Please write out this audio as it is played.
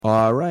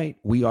All right,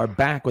 we are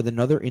back with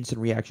another instant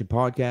reaction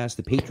podcast.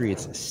 The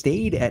Patriots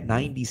stayed at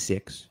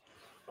 96,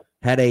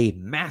 had a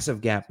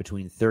massive gap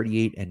between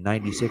 38 and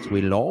 96,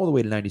 waited all the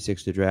way to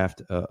 96 to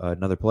draft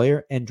another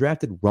player, and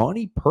drafted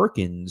Ronnie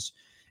Perkins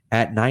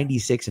at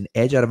 96, an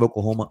edge out of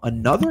Oklahoma,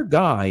 another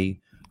guy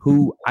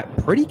who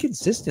pretty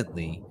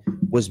consistently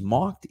was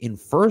mocked in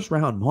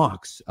first-round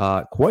mocks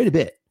quite a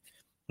bit.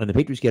 And the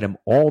Patriots get him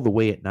all the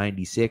way at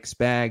 96.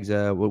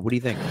 Spags, what do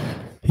you think?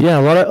 Yeah,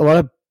 a lot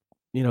of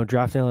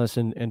draft analysts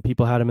and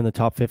people had him in the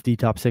top 50,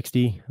 top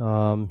 60.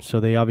 So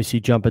they obviously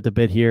jump at the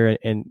bit here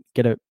and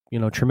get a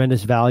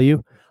tremendous value.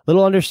 A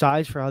little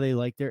undersized for how they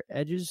like their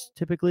edges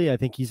typically. I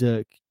think he's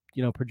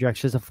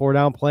projects as a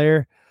 4-down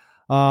player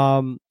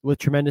with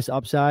tremendous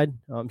upside.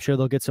 I'm sure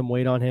they'll get some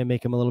weight on him,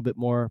 make him a little bit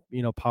more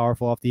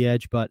powerful off the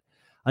edge. But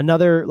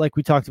another, like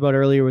we talked about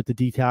earlier with the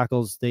D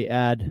tackles, they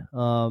add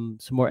some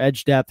more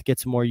edge depth, get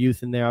some more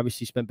youth in there.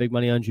 Obviously spent big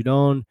money on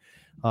Judon.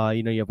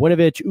 You have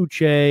Winovich,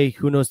 Uche,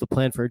 who knows the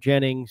plan for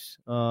Jennings.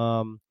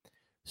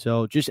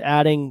 So just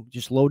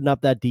loading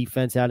up that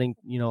defense, adding,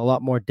 a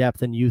lot more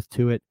depth and youth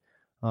to it.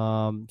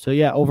 So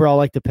yeah, overall, I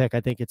like the pick. I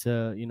think it's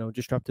a,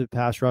 disruptive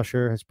pass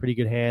rusher, has pretty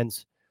good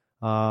hands,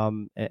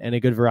 and a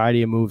good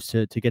variety of moves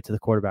to get to the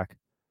quarterback.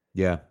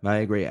 Yeah, I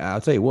agree. I'll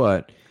tell you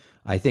what,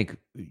 I think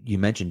you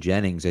mentioned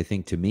Jennings. I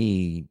think to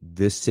me,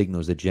 this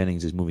signals that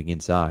Jennings is moving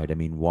inside. I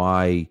mean,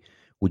 why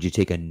would you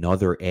take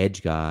another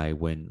edge guy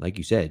when, like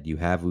you said, you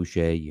have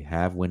Uche, you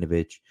have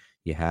Winovich,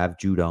 you have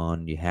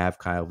Judon, you have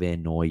Kyle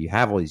Van Noy, you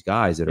have all these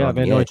guys that are on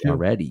the edge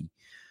already.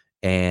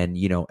 And,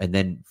 and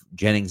then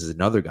Jennings is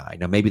another guy.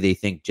 Now, maybe they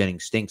think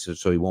Jennings stinks,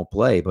 so he won't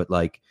play. But,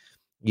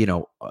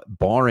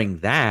 barring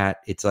that,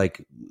 it's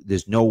like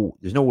there's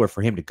nowhere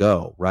for him to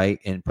go, right?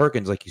 And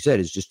Perkins, like you said,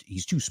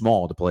 he's too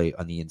small to play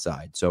on the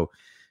inside. So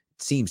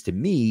it seems to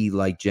me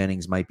like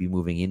Jennings might be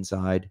moving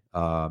inside,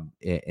 and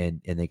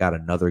they got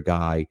another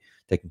guy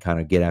that can kind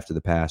of get after the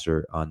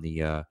passer on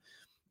the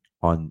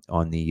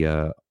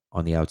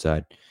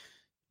outside.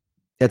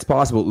 It's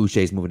possible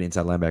Uche's moving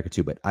inside linebacker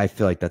too, but I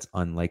feel like that's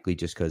unlikely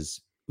just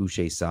because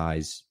Uche's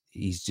size.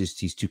 He's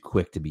too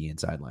quick to be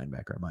inside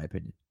linebacker, in my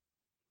opinion.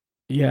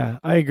 Yeah,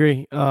 I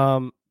agree.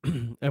 And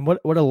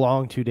what a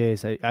long 2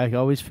 days.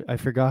 I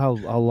forgot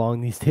how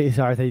long these days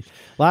are.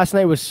 Last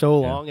night was so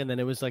long, and then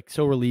it was like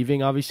so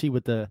relieving, obviously,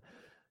 with the,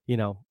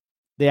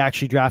 they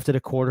actually drafted a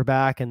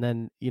quarterback, and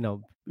then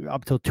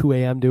up till 2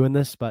 a.m. doing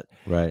this. But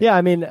right. Yeah,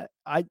 I mean,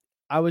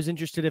 I was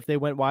interested if they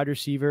went wide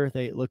receiver.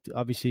 They looked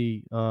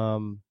obviously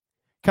kind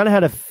of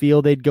had a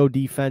feel they'd go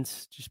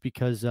defense just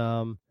because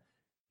the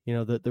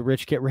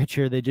rich get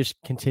richer. They just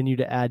continue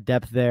to add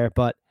depth there,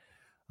 but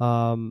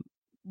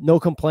no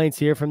complaints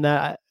here from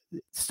that.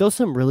 Still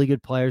some really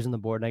good players on the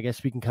board, and I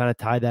guess we can kind of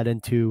tie that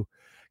into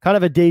kind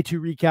of a day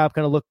 2 recap,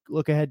 kind of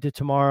look ahead to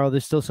tomorrow.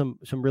 There's still some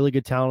really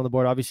good talent on the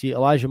board. Obviously,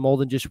 Elijah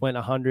Molden just went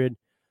 100.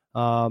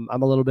 I'm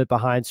a little bit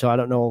behind, so I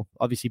don't know.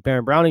 Obviously,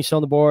 Baron Browning's still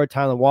on the board.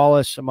 Tylan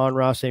Wallace,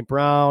 Amon-Ra St.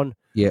 Brown.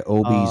 Yeah,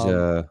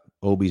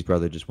 Obi's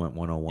brother just went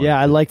 101. Yeah,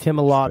 I liked him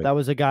a lot. Right. That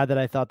was a guy that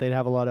I thought they'd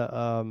have a lot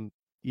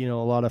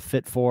of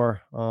fit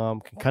for.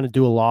 Can kind of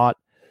do a lot.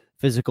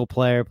 Physical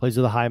player, plays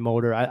with a high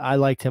motor. I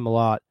liked him a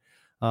lot.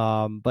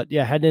 But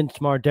yeah, heading into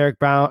tomorrow, Derek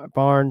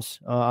Barnes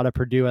out of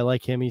Purdue. I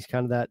like him. He's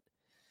kind of that.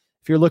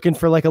 If you're looking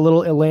for like a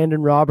little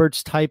Landon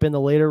Roberts type in the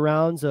later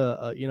rounds,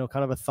 kind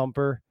of a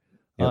thumper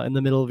in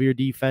the middle of your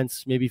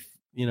defense, maybe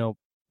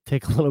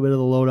take a little bit of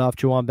the load off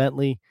Juwan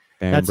Bentley.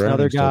 That's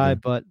another guy.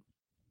 But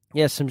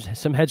yeah,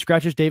 some head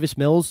scratchers. Davis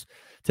Mills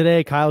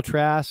today, Kyle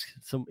Trask,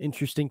 some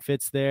interesting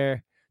fits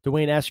there.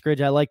 Dwayne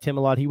Eskridge, I liked him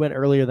a lot. He went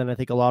earlier than I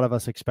think a lot of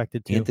us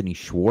expected to. Anthony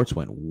Schwartz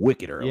went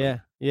wicked early.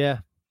 Yeah.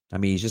 I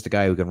mean, he's just a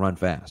guy who can run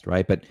fast,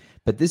 right? But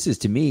this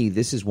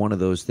is one of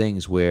those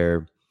things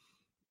where,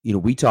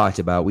 we've talked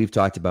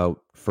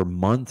about for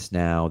months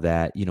now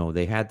that,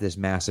 they had this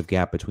massive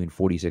gap between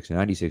 46 and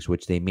 96,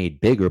 which they made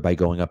bigger by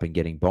going up and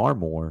getting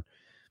Barmore.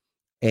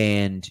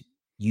 And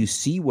you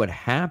see what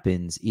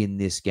happens in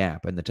this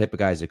gap and the type of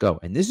guys that go.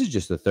 And this is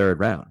just the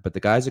third round. But the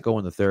guys that go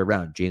in the third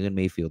round, Jalen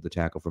Mayfield, the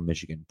tackle from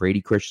Michigan,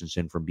 Brady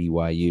Christensen from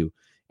BYU,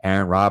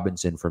 Aaron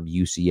Robinson from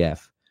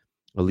UCF,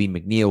 Aleem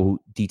McNeil,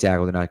 who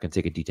D-tackle, they're not going to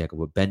take a D-tackle,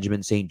 but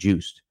Benjamin St.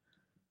 Juste,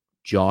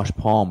 Josh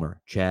Palmer,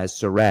 Chaz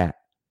Surratt,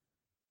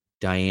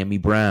 Diami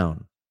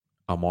Brown,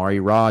 Amari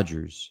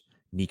Rogers,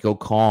 Nico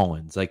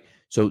Collins.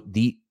 So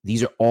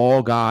these are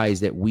all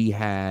guys that we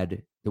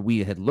had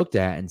looked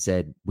at and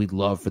said we'd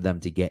love for them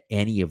to get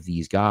any of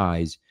these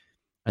guys,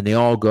 and they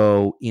all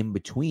go in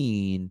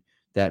between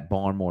that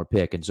Barmore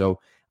pick. And so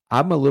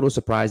I'm a little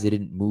surprised they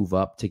didn't move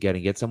up to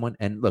get someone.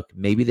 And look,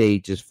 maybe they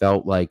just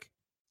felt like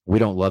we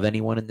don't love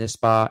anyone in this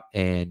spot,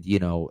 and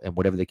and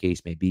whatever the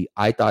case may be.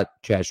 I thought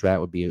Chaz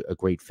Surratt would be a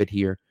great fit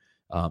here.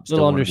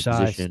 Still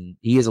undersized.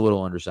 He is a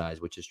little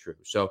undersized, which is true.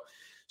 So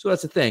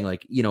that's the thing.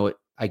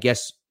 I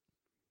guess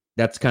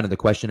that's kind of the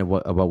question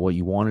about what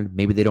you wanted.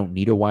 Maybe they don't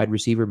need a wide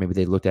receiver. Maybe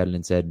they looked at it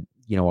and said,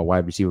 our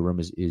wide receiver room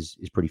is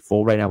pretty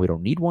full right now. We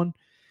don't need one.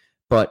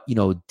 But,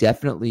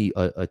 definitely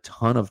a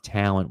ton of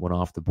talent went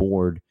off the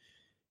board.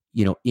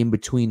 in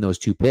between those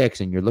two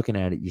picks, and you're looking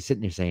at it, you're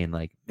sitting there saying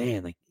like,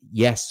 man, like,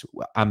 yes,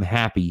 I'm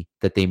happy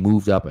that they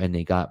moved up and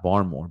they got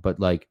Barmore, but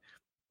like,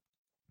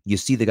 you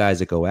see the guys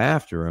that go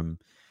after him,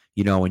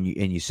 and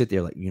you sit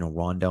there like,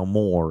 Rondell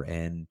Moore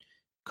and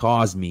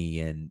Cosme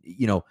and,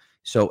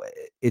 so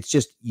it's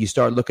just, you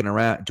start looking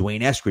around,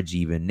 Dwayne Eskridge,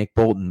 even Nick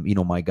Bolton,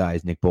 my guy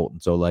is Nick Bolton.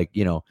 So like,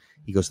 he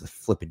goes to the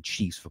flipping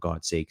Chiefs for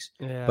God's sakes.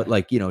 Yeah. But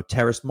like,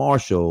 Terrace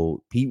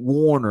Marshall, Pete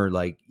Warner,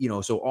 like,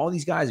 so all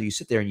these guys, you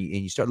sit there and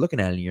you start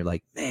looking at it and you're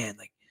like, man,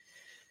 like,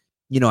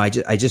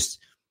 I just,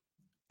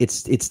 it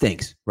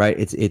stinks, right?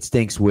 It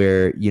stinks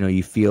where,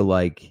 you feel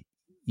like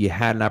you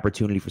had an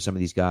opportunity for some of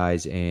these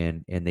guys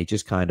and they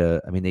just kind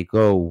of, they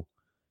go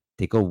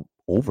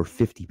over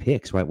 50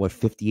 picks, right?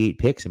 58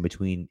 picks in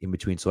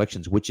between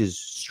selections, which is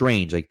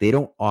strange. Like, they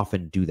don't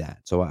often do that.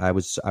 So I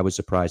was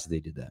surprised that they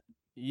did that.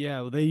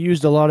 Yeah, well, they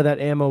used a lot of that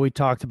ammo we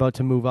talked about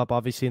to move up,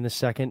 obviously, in the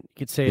second. You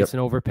could say Yep. It's an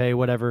overpay,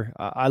 whatever.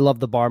 I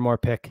love the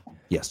Barmore pick.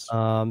 Yes.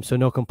 So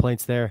no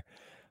complaints there.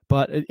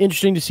 But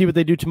interesting to see what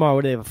they do tomorrow.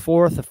 What do they have? A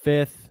 4th, a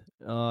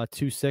 5th,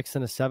 2 6th,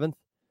 and a 7th?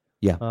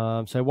 Yeah.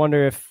 So I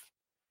wonder if,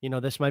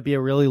 this might be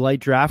a really light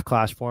draft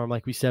class for them.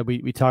 Like we said,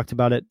 we talked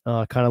about it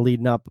kind of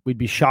leading up. We'd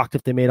be shocked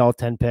if they made all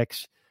 10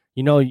 picks.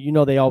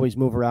 They always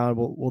move around.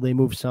 Will they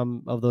move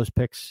some of those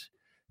picks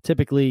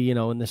typically, in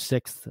the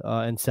 6th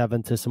and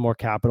 7th to some more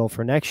capital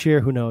for next year?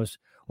 Who knows?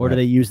 Or do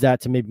they use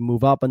that to maybe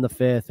move up in the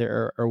 5th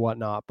or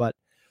whatnot? But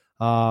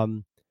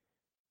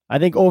I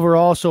think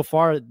overall so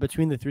far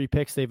between the 3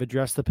 picks, they've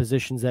addressed the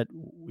positions that,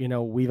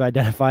 we've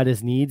identified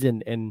as needs.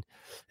 And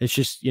it's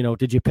just,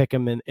 did you pick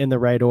them in the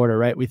right order,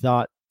 right? We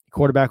thought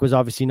quarterback was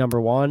obviously number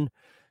 1.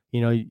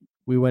 We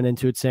went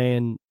into it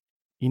saying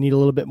you need a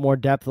little bit more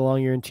depth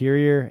along your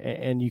interior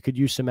and you could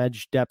use some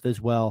edge depth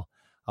as well.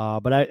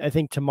 But I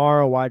think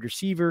tomorrow, wide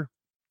receiver,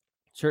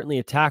 certainly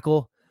a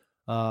tackle,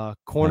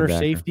 corner, linebacker.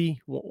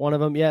 safety, one of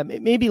them. Yeah,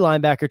 maybe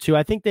linebacker too.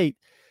 I think they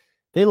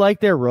like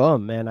their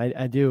room, man.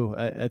 I do.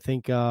 I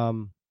think,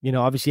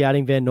 obviously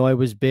adding Van Noy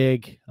was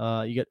big.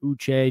 You got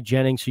Uche,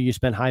 Jennings, who you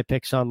spent high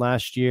picks on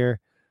last year.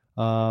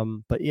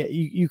 But yeah,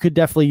 you could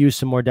definitely use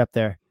some more depth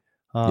there.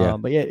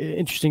 But yeah,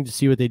 interesting to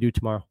see what they do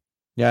tomorrow.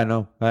 Yeah,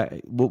 no,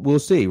 we'll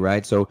see,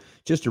 right? So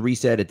just to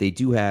reset it, they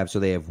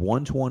have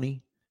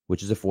 120,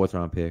 which is a 4th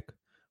round pick,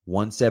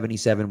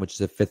 177, which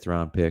is a 5th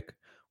round pick,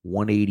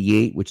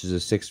 188, which is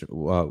a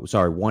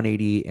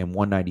 180 and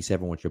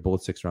 197, which are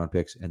both 6th round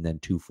picks, and then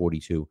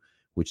 242,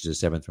 which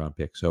is a 7th round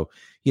pick. So,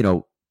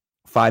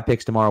 5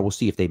 picks tomorrow. We'll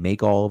see if they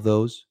make all of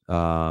those.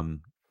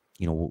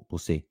 We'll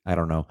see. I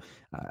don't know.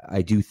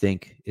 I do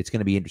think it's going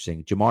to be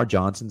interesting. Jamar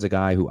Johnson's a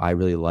guy who I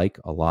really like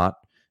a lot.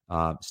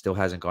 Still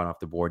hasn't gone off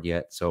the board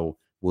yet, so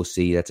we'll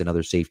see. That's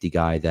another safety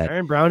guy that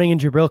Aaron Browning and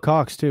Jabril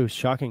Cox too.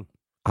 Shocking.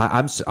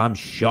 I'm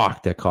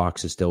shocked that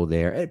Cox is still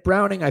there. At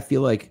Browning, I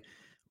feel like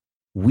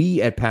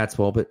we at Pat's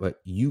Pulpit, but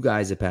you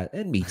guys at Pat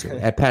and me too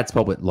at Pat's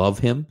Pulpit love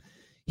him.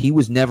 He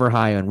was never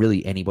high on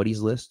really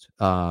anybody's list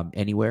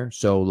anywhere.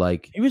 So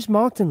like he was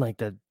mocked in like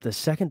the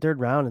 2nd, 3rd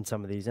round in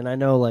some of these, and I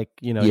know like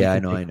I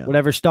know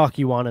whatever stock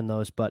you want in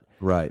those, but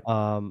right.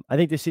 I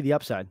think they see the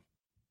upside.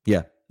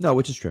 Yeah, no,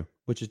 which is true.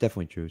 Which is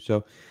definitely true.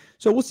 So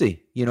we'll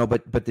see,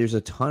 but there's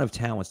a ton of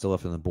talent still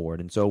left on the board.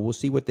 And so we'll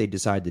see what they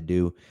decide to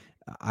do.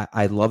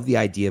 I love the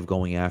idea of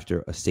going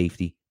after a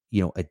safety,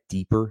 a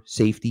deeper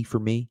safety for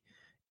me.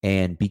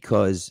 And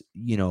because,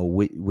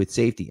 with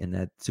safety, and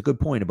that's a good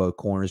point about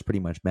corners pretty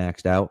much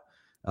maxed out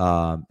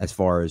as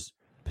far as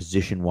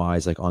position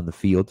wise, like on the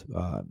field,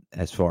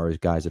 as far as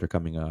guys that are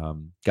coming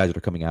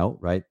out,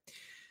 right?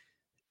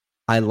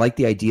 I like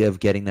the idea of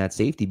getting that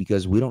safety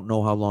because we don't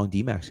know how long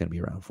D-Mac's going to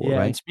be around for,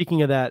 right? And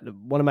speaking of that,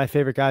 one of my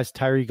favorite guys,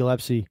 Tyree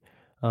Gillespie,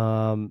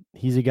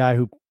 he's a guy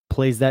who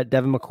plays that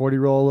Devin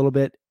McCourty role a little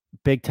bit,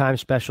 big time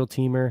special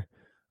teamer,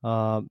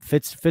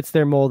 fits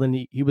their mold,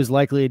 and he was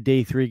likely a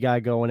day 3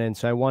 guy going in.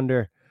 So I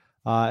wonder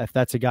if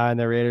that's a guy on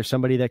their radar,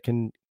 somebody that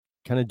can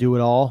kind of do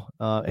it all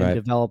and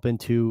develop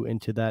into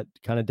that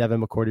kind of Devin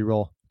McCourty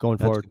role going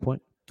forward.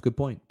 Good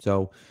point.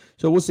 So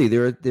we'll see.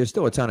 There's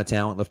still a ton of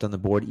talent left on the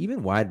board.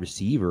 Even wide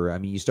receiver. I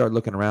mean, you start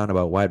looking around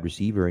about wide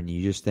receiver, and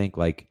you just think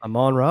like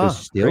Amon-Ra. There's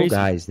still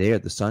guys there.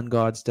 The Sun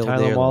God's still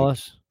there.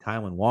 Wallace.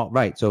 Tylan Wallace.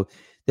 Right. So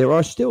there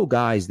are still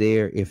guys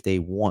there if they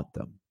want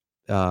them.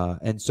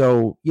 And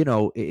so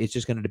it's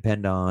just going to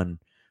depend on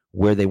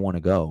where they want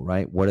to go.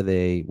 Right. What are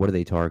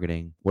they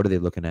targeting? What are they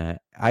looking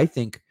at? I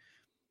think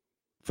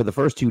for the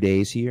first 2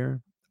 days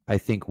here, I'm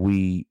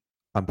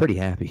pretty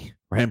happy.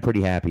 Right? I'm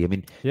pretty happy. I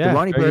mean, the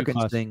Ronnie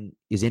Perkins thing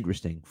is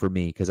interesting for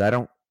me because I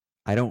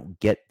don't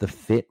get the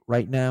fit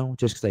right now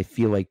just because I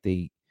feel like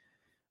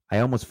I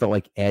almost felt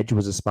like edge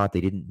was a spot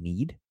they didn't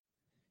need.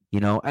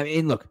 I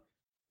mean, look,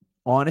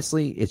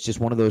 honestly, it's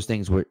just one of those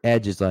things where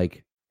edge is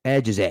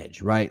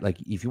edge, right? Like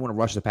if you want to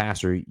rush the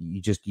passer,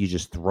 you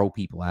just throw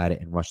people at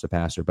it and rush the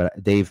passer. But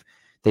they've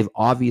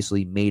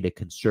obviously made a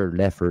concerted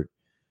effort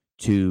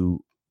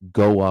to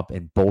go up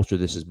and bolster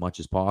this as much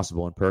as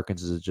possible. And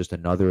Perkins is just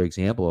another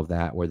example of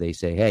that, where they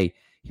say, hey,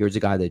 here's a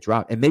guy that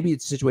dropped. And maybe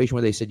it's a situation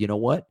where they said, you know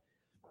what?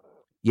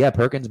 yeah,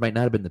 Perkins might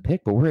not have been the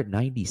pick, but we're at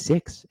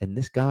 96, and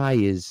this guy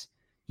is,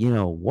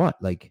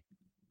 like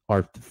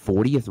our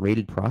 40th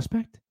rated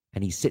prospect,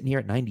 and he's sitting here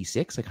at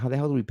 96. Like, how the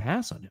hell do we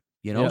pass on him?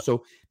 Yep.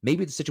 So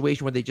maybe it's a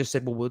situation where they just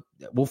said, well,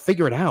 we'll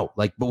figure it out.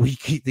 Like, but we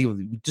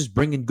just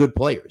bring in good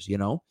players,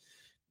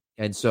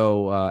 and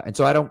so I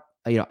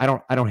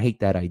don't hate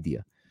that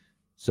idea.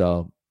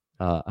 So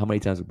how many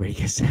times would Brady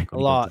get sacked? A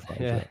lot.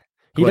 Yeah.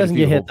 He Quite a doesn't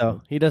few, get hit hopefully.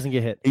 though. He doesn't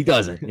get hit. He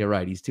doesn't. You're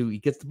right. He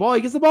gets the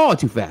ball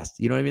too fast.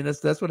 You know what I mean?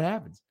 That's what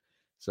happens.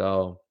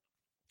 So,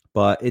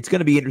 but it's going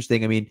to be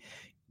interesting. I mean,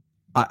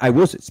 I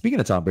will say, speaking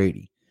of Tom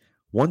Brady,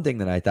 one thing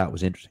that I thought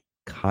was interesting,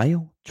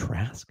 Kyle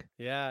Trask.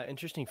 Yeah,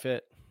 interesting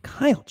fit.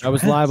 Kyle Trask. I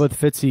was live with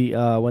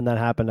Fitzy when that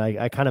happened.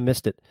 I kind of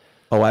missed it.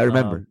 Oh, I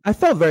remember. I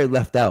felt very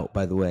left out,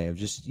 by the way. I'm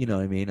just, you know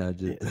what I mean?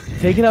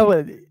 Take it out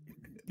with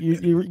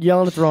you're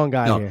yelling at the wrong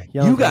guy here.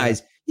 You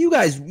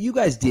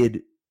guys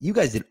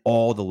did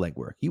all the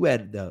legwork. You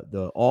had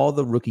the all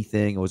the rookie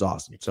thing. It was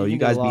awesome. So you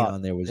guys being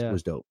on there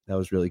was dope. That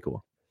was really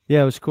cool.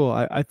 Yeah, it was cool.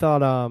 I thought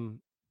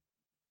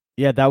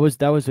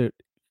that was a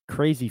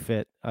crazy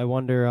fit. I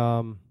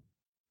wonder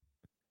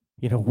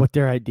what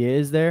their idea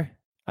is there.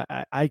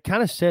 I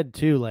kind of said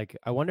too, like,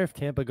 I wonder if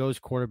Tampa goes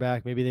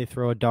quarterback, maybe they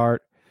throw a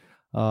dart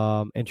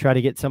and try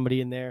to get somebody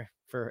in there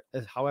for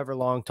however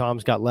long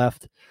Tom's got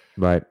left.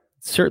 Right.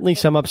 Certainly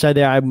some upside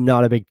there. I'm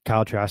not a big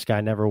Kyle Trask guy,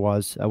 never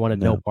was. I wanted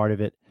no part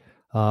of it.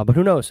 But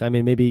who knows? I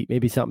mean,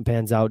 maybe something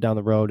pans out down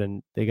the road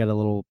and they get a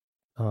little,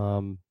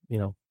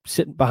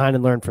 sit behind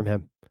and learn from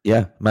him.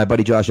 Yeah. My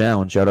buddy Josh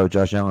Allen, shout out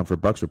Josh Allen for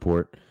Bucks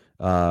Report.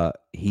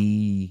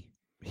 He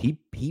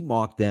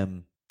mocked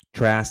them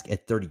Trask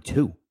at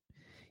 32.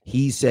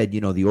 He said,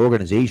 the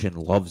organization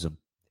loves him.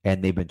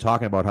 And they've been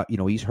talking about how,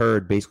 he's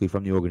heard basically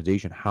from the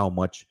organization how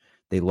much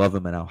they love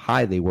him and how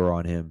high they were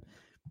on him.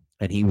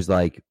 And he was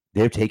like,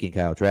 they're taking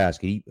Kyle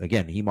Trask. He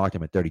mocked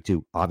him at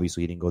 32.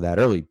 Obviously, he didn't go that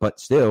early, but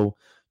still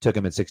took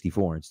him at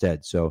 64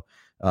 instead. So,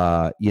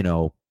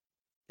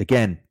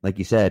 again, like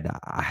you said,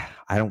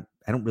 I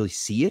don't really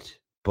see it,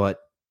 but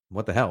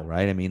what the hell,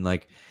 right? I mean,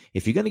 like,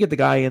 if you're going to get the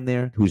guy in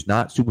there who's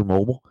not super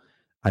mobile,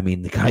 I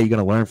mean, the guy you're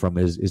going to learn from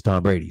is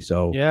Tom Brady.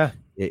 So, yeah,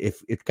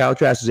 if Kyle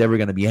Trask is ever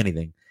going to be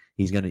anything,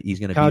 he's going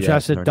to Kyle be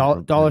Trask said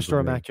dollar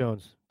store Mac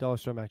Jones. Dollar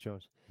store Mac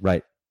Jones.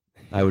 Right.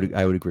 I would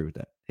agree with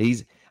that.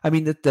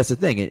 That's the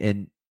thing,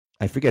 and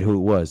I forget who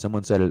it was.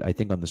 Someone said it, I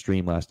think, on the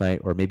stream last night,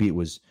 or maybe it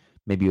was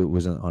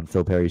on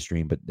Phil Perry's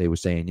stream, but they were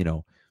saying,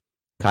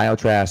 Kyle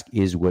Trask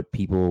is what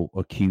people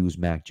accuse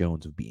Mac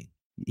Jones of being.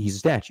 He's a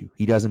statue.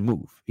 He doesn't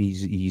move.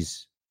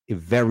 He's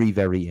very,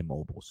 very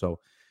immobile. So,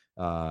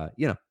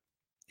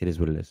 it is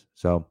what it is.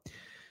 So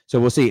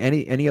we'll see.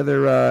 Any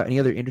other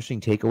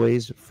interesting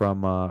takeaways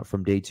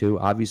from day two?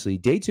 Obviously,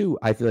 day two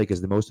I feel like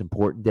is the most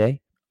important day.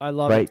 I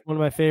love it. It's one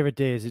of my favorite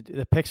days.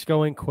 The picks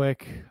going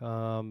quick.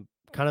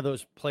 Kind of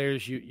those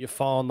players you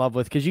fall in love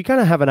with because you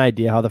kind of have an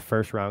idea how the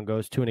first round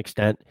goes to an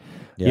extent.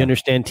 Yeah. You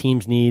understand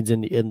teams' needs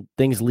and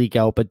things leak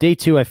out. But day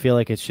two, I feel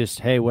like it's just,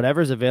 hey,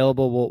 whatever's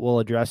available, we'll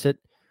address it.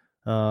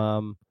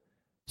 So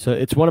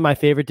it's one of my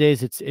favorite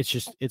days.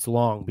 It's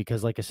long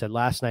because, like I said,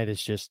 last night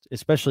is just,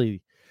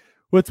 especially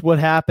with what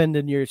happened,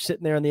 and you're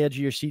sitting there on the edge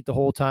of your seat the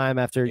whole time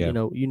after you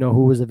know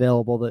who was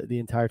available the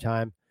entire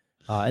time,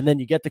 and then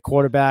you get the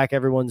quarterback.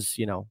 Everyone's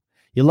you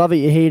love it,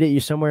 you hate it, you're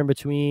somewhere in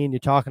between. You're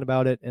talking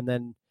about it, and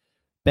then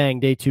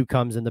bang, day two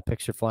comes and the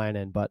picks are flying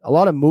in. But a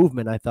lot of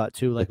movement, I thought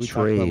too, like we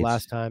talked about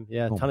last time.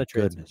 Yeah, a ton of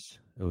trades. Goodness,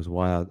 it was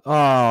wild.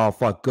 Oh,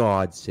 for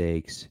God's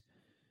sakes!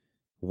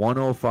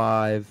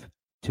 105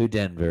 to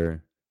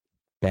Denver,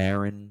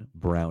 Baron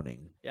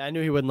Browning. Yeah, I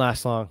knew he wouldn't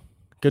last long.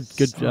 Good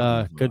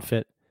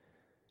fit.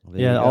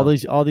 Yeah, all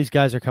these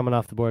guys are coming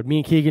off the board. Me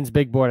and Keegan's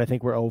big board, I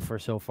think we're 0 for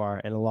so far,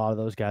 and a lot of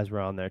those guys were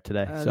on there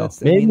today. So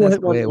maybe that's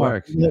the way it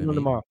works. We'll hit one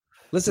tomorrow.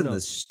 Listen,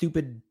 the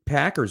stupid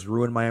Packers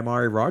ruined my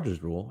Amari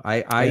Rodgers rule.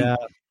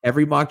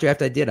 Every mock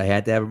draft I did, I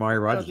had to have Amari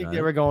Rodgers. I don't think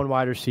they were going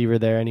wide receiver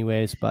there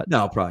anyways, but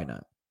no, probably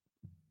not.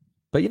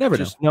 But you never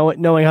know.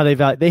 Knowing how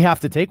they have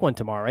to take one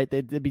tomorrow, right?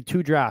 There'd be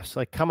 2 drafts.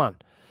 Like, come on,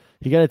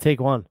 you got to take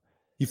one.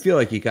 You feel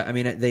like you got. I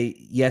mean, they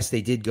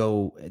did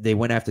go. They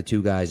went after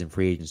 2 guys in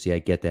free agency. I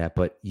get that,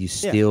 but I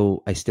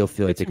still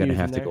feel like they're going to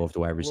have to go off the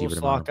wide receiver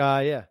tomorrow. Slot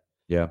guy,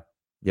 yeah.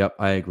 Yep,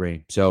 I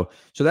agree. So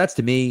that's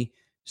to me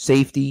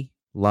safety,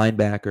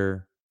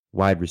 linebacker,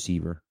 wide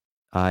receiver.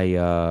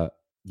 I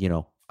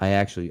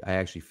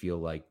actually feel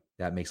like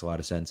that makes a lot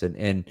of sense.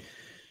 And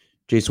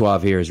Jay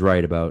Suave here is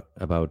right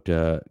about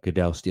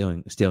Goodell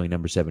stealing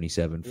number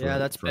 77.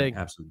 That's big. An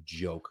absolute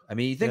joke. I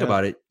mean, you think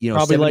about it.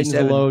 Probably lightens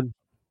the load.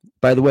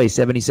 By the way,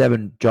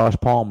 77, Josh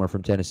Palmer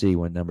from Tennessee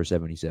went number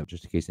 77,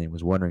 just in case anyone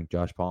was wondering.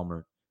 Josh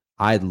Palmer,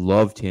 I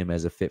loved him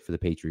as a fit for the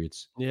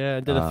Patriots. Yeah, I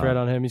did a thread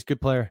on him. He's a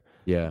good player.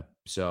 Yeah.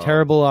 So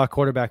terrible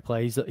quarterback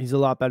play. He's a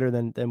lot better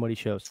than what he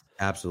shows.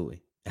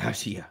 Absolutely.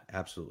 Yeah,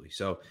 absolutely.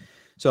 So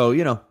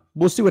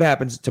we'll see what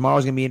happens.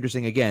 Tomorrow's going to be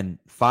interesting. Again,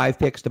 5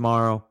 picks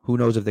tomorrow. Who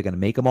knows if they're going to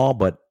make them all,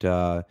 but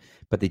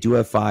they do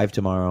have 5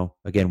 tomorrow.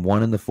 Again,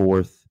 1 in the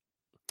 4th,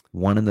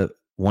 1 in the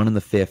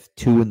 5th,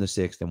 2 in the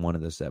 6th, and 1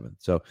 in the 7th.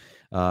 So,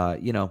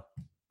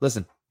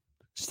 listen,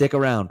 stick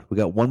around. We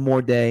got one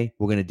more day.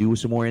 We're going to do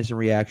some more instant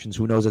reactions.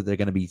 Who knows if they're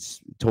going to be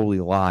totally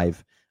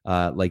live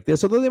like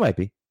this, although they might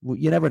be.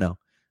 You never know.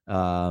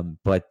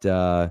 But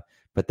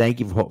thank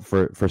you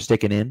for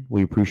sticking in.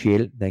 We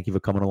appreciate it. Thank you for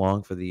coming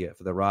along for the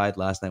ride.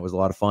 Last night was a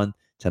lot of fun.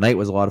 Tonight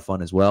was a lot of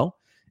fun as well.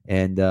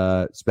 And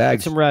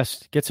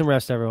Spags, Get some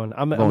rest, everyone.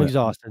 I'm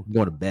exhausted. I'm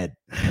going to bed.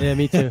 Yeah,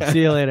 me too.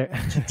 See you later.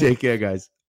 Take care, guys.